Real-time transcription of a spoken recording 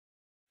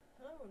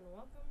Hello and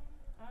welcome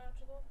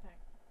to the Wolfpack.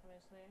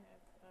 Obviously, I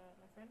have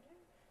my friend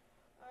here.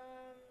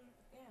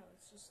 Yeah,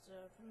 let's just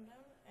put him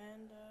down.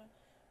 And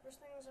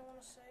first things I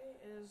want to say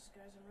is,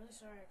 guys, I'm really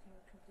sorry I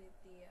couldn't complete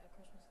the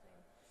Christmas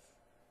thing.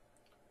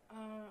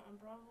 I'm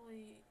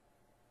probably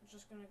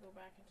just gonna go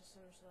back into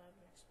SinnerSlab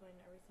and explain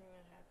everything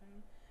that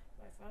happened.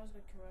 But if I was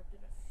get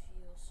corrupted, I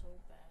feel so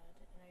bad,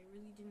 and I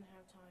really didn't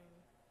have time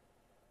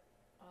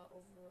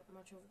over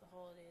the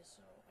holidays.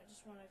 So I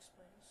just want to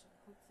explain some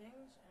quick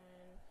things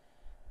and.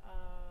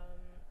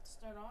 To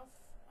start off,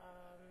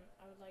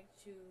 I would like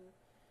to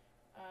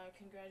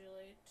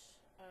congratulate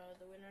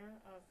the winner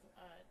of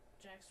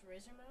Jack's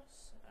Razor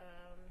Mouse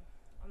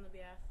on the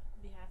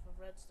behalf of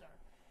Red Star.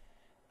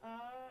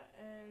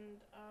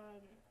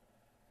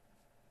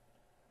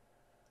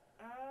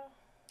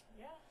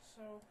 Yeah,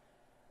 so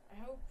I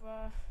hope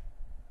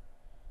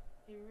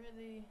he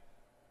really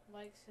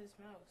likes his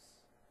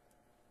mouse.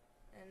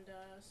 And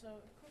so,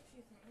 a quick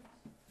few things.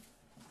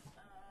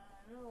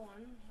 Number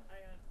one,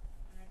 I got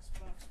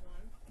Xbox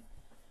One.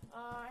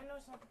 I know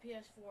it's not the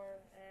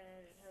PS4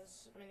 and it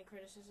has many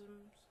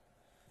criticisms,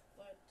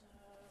 but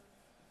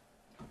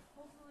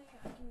hopefully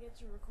I can get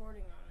to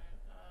recording on it.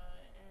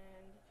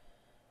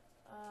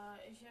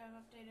 If you have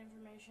updated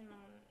information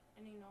on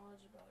any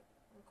knowledge about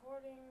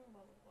recording,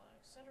 blah blah blah,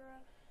 etc.,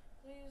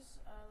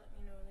 please let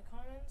me know in the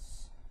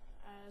comments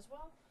as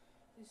well.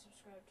 Please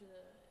subscribe to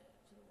the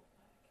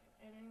Wolfpack.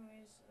 And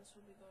anyways, this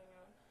will be going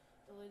out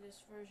the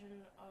latest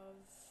version of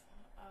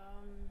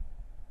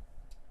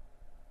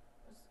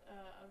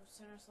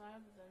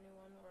SinnerSlab, the new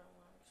one where I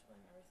want to explain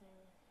everything.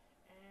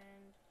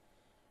 And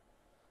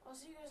I'll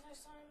see you guys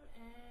next time,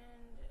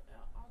 and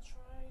I'll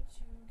try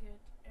to get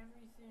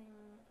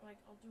everything, like,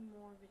 I'll do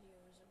more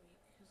videos a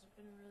week, because I've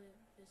been really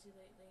busy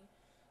lately,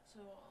 so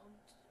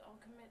I'll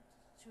commit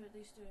to at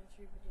least doing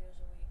 3 videos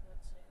a week,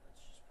 let's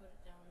just put it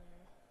down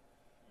there.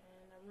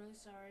 And I'm really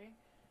sorry,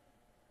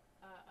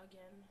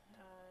 again,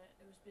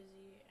 it was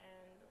busy,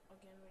 and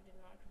again, we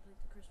did not complete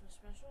the Christmas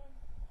special,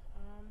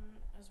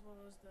 as well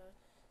as the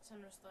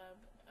SinnerSlab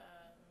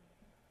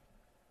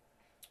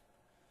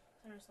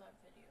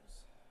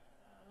videos.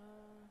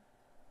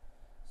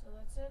 So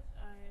that's it.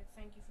 I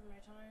thank you for my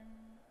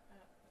time.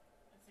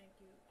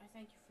 I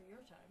thank you for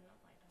your time, not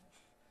my time.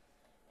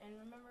 And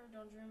remember,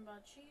 don't dream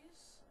about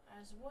cheese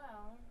as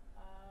well.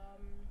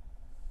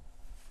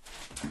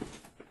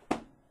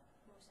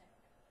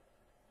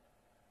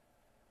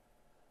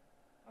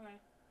 Okay,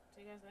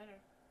 see you guys later.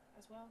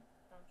 As well,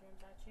 don't dream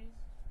about cheese.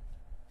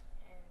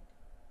 And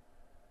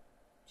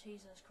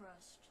Jesus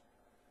Christ.